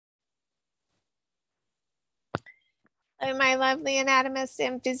Hello, my lovely anatomists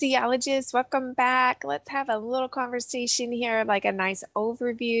and physiologists. Welcome back. Let's have a little conversation here, like a nice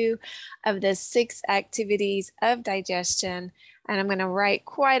overview of the 6 activities of digestion. And I'm going to write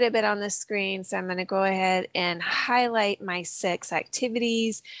quite a bit on the screen. So I'm going to go ahead and highlight my 6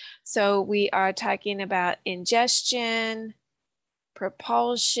 activities. So we are talking about ingestion,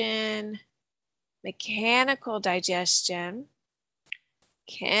 propulsion, mechanical digestion,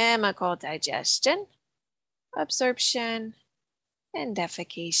 chemical digestion, absorption, and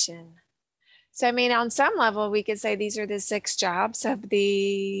defecation. So, I mean, on some level, we could say these are the 6 jobs of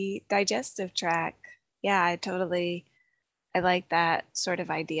the digestive tract. Yeah, I like that sort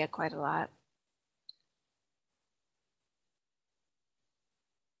of idea quite a lot.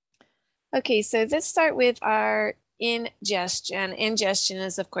 Okay, so let's start with our ingestion. Ingestion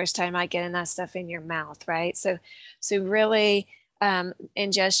is, of course, time I getting that stuff in your mouth, right? So really,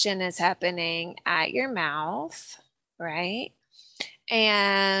 ingestion is happening at your mouth, right?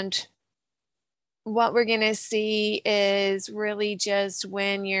 And what we're going to see is really just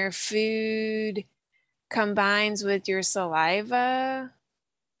when your food combines with your saliva,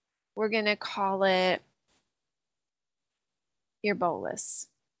 we're going to call it your bolus.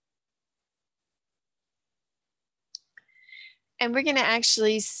 And we're going to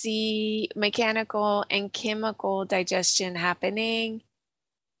actually see mechanical and chemical digestion happening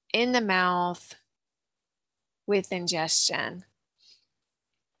in the mouth with ingestion.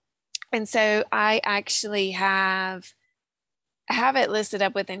 And so I actually have it listed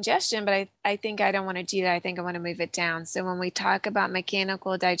up with ingestion, but I think I don't want to do that. I think I want to move it down. So when we talk about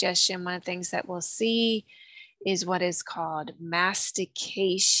mechanical digestion, one of the things that we'll see is what is called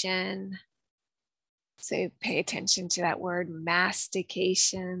mastication. So pay attention to that word,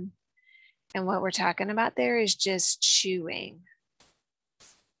 mastication. And what we're talking about there is just chewing.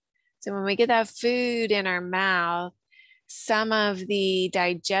 So when we get that food in our mouth, some of the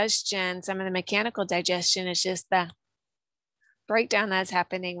digestion, some of the mechanical digestion is just the breakdown that's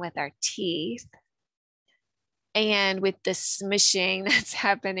happening with our teeth and with the smishing that's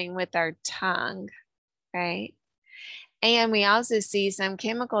happening with our tongue, right? And we also see some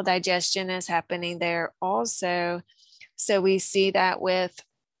chemical digestion is happening there also. So we see that with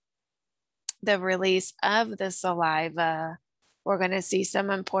the release of the saliva, we're going to see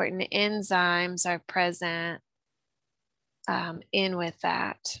some important enzymes are present in with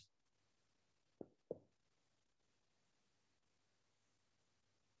that.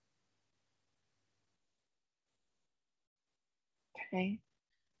 Okay,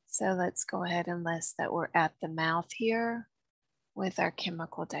 so let's go ahead and list that we're at the mouth here with our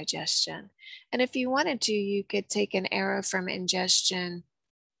chemical digestion. And if you wanted to, you could take an arrow from ingestion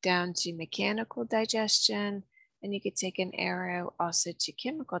down to mechanical digestion, and you could take an arrow also to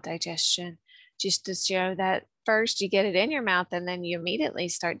chemical digestion, just to show that first you get it in your mouth and then you immediately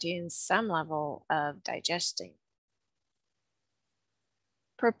start doing some level of digesting.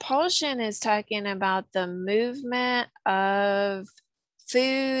 Propulsion is talking about the movement of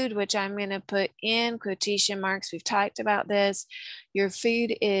food, which I'm going to put in quotation marks. We've talked about this. Your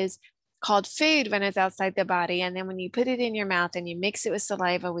food is called food when it's outside the body. And then when you put it in your mouth and you mix it with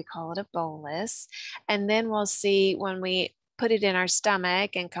saliva, we call it a bolus. And then we'll see when we put it in our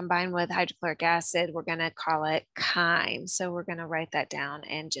stomach and combine with hydrochloric acid, we're going to call it chyme. So we're going to write that down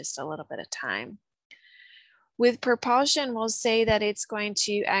in just a little bit of time. With propulsion, we'll say that it's going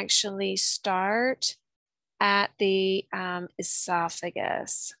to actually start at the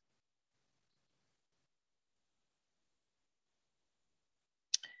esophagus.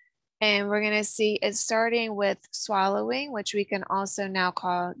 And we're going to see it starting with swallowing, which we can also now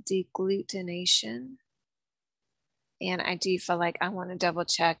call degglutination. And I do feel like I want to double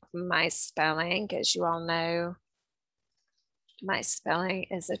check my spelling because you all know my spelling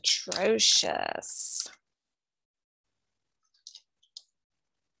is atrocious.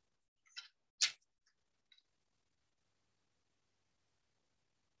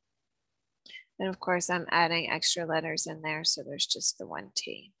 And of course, I'm adding extra letters in there, so there's just the 1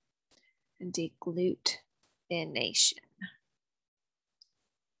 T. And degglutination.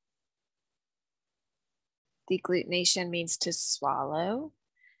 Degglutination means to swallow.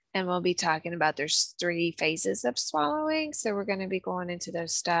 And we'll be talking about there's 3 phases of swallowing. So we're going to be going into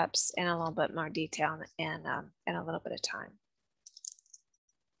those steps in a little bit more detail in a little bit of time.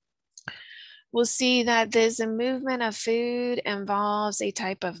 We'll see that there's a movement of food involves a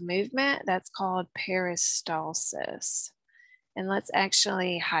type of movement that's called peristalsis. And let's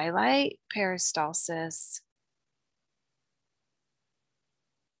actually highlight peristalsis.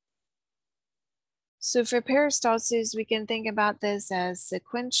 So for peristalsis, we can think about this as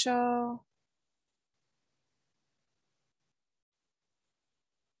sequential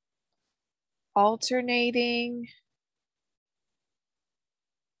alternating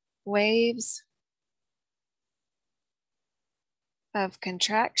waves of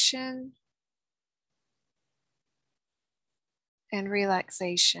contraction and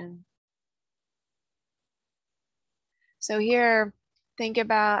relaxation. So here, think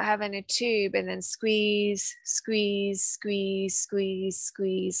about having a tube and then squeeze, squeeze, squeeze, squeeze,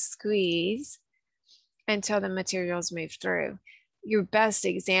 squeeze, squeeze until the materials move through. Your best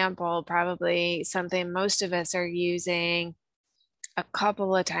example, probably something most of us are using a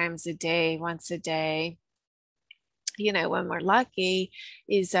couple of times a day, once a day, you know, when we're lucky,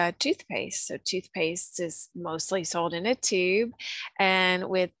 is toothpaste. So toothpaste is mostly sold in a tube. And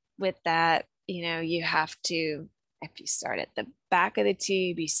with that, you know, you have to, if you start at the back of the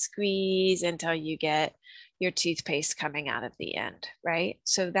tube, you squeeze until you get your toothpaste coming out of the end, right?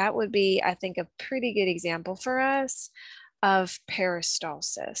 So that would be, I think, a pretty good example for us of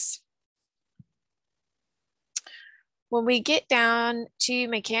peristalsis. When we get down to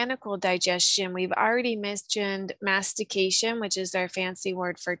mechanical digestion, we've already mentioned mastication, which is our fancy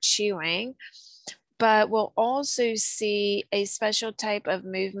word for chewing, but we'll also see a special type of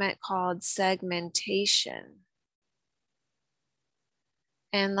movement called segmentation.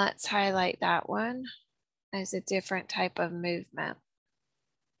 And let's highlight that one as a different type of movement.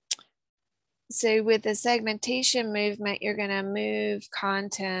 So with the segmentation movement, you're going to move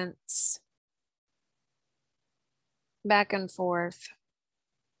contents back and forth.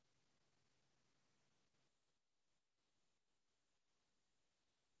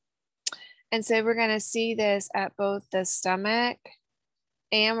 And so we're going to see this at both the stomach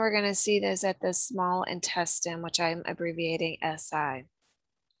and we're going to see this at the small intestine, which I'm abbreviating SI.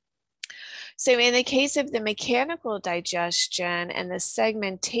 So in the case of the mechanical digestion and the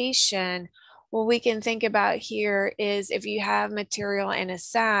segmentation, what we can think about here is if you have material in a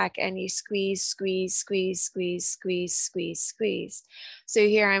sack and you squeeze, squeeze, squeeze, squeeze, squeeze, squeeze, squeeze. So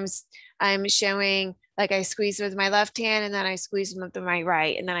here I'm showing like I squeeze with my left hand and then I squeeze with my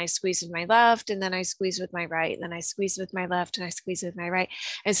right and then I squeeze with my left and then I squeeze with my right and then I squeeze with my left and I squeeze with my right.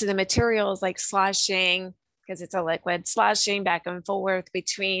 And so the material is like sloshing, because it's a liquid, sloshing back and forth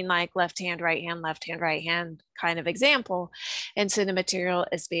between like left hand, right hand kind of example. And so the material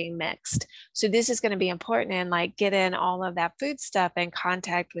is being mixed. So this is going to be important in like getting all of that food stuff in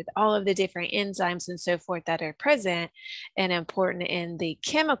contact with all of the different enzymes and so forth that are present and important in the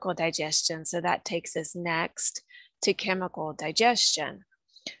chemical digestion. So that takes us next to chemical digestion.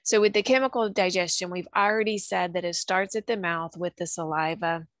 So with the chemical digestion, we've already said that it starts at the mouth with the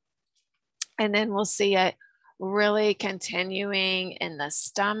saliva, and then we'll see it really continuing in the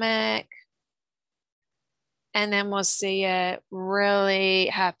stomach. And then we'll see it really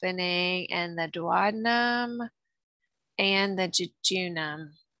happening in the duodenum and the jejunum.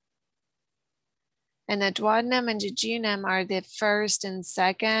 And the duodenum and jejunum are the first and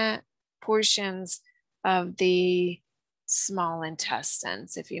second portions of the small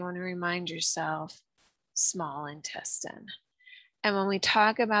intestines. If you want to remind yourself, small intestine. And when we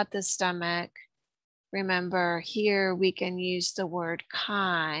talk about the stomach, remember here we can use the word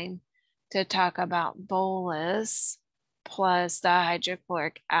chyme to talk about bolus plus the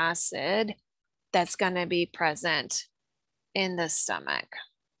hydrochloric acid that's going to be present in the stomach.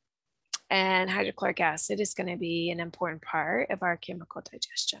 And hydrochloric acid is going to be an important part of our chemical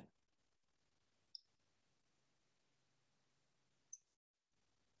digestion.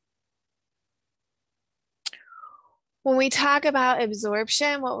 When we talk about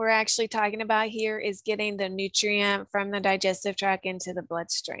absorption, what we're actually talking about here is getting the nutrient from the digestive tract into the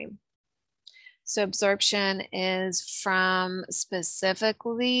bloodstream. So absorption is from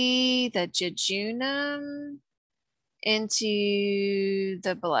specifically the jejunum into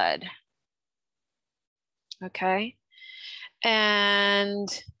the blood. Okay. And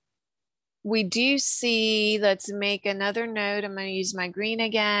we do see, let's make another note. I'm going to use my green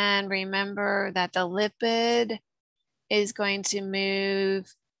again. Remember that the lipid is going to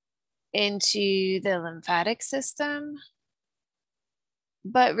move into the lymphatic system.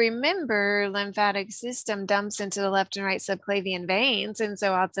 But remember, lymphatic system dumps into the left and right subclavian veins, and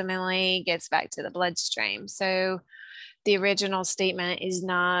so ultimately gets back to the bloodstream. So the original statement is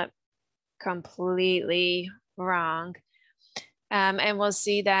not completely wrong. And we'll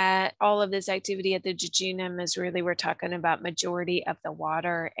see that all of this activity at the jejunum is really, we're talking about majority of the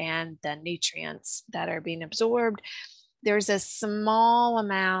water and the nutrients that are being absorbed. There's a small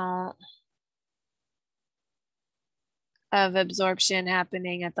amount of absorption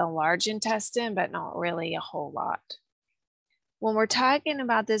happening at the large intestine, but not really a whole lot. When we're talking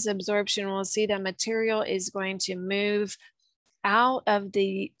about this absorption, we'll see that material is going to move out of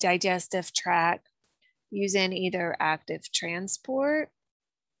the digestive tract using either active transport,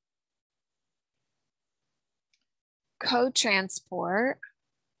 co-transport,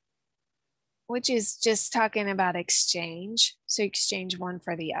 which is just talking about exchange. So exchange one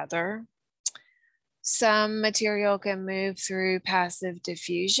for the other. Some material can move through passive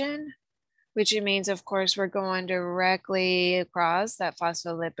diffusion, which means, of course, we're going directly across that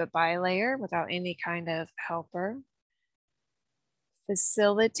phospholipid bilayer without any kind of helper.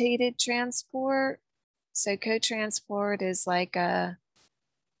 Facilitated transport. So co-transport is like a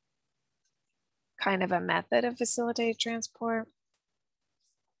kind of a method of facilitated transport.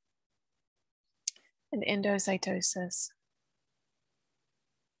 And endocytosis.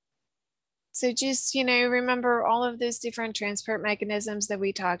 So just, remember all of those different transport mechanisms that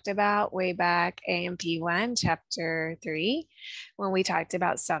we talked about way back AMP1, chapter 3, when we talked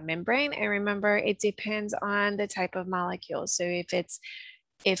about submembrane. And remember, it depends on the type of molecule. So if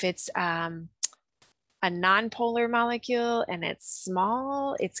it's a nonpolar molecule and it's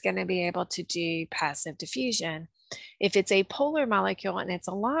small, it's going to be able to do passive diffusion. If it's a polar molecule and it's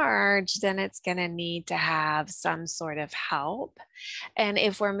a large, then it's going to need to have some sort of help. And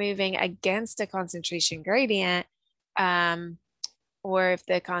if we're moving against a concentration gradient, or if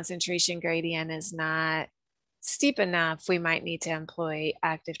the concentration gradient is not steep enough, we might need to employ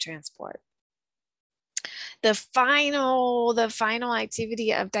active transport. The final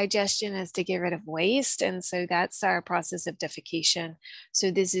activity of digestion is to get rid of waste. And so that's our process of defecation.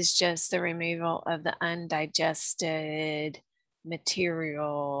 So this is just the removal of the undigested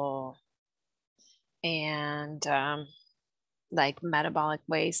material and like metabolic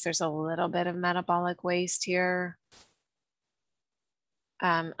waste. There's a little bit of metabolic waste here.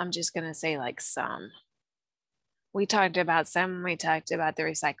 I'm just going to say like some. We talked about some. We talked about the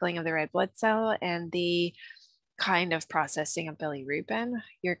recycling of the red blood cell and the kind of processing of bilirubin,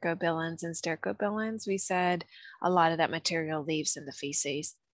 urobilins and stercobilins. We said a lot of that material leaves in the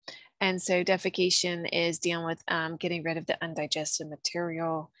feces. And so defecation is dealing with getting rid of the undigested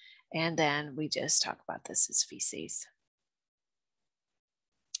material. And then we just talk about this as feces.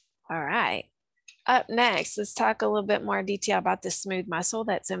 All right. Up next, let's talk a little bit more detail about the smooth muscle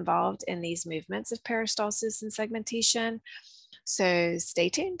that's involved in these movements of peristalsis and segmentation. So stay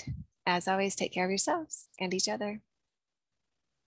tuned. As always, take care of yourselves and each other.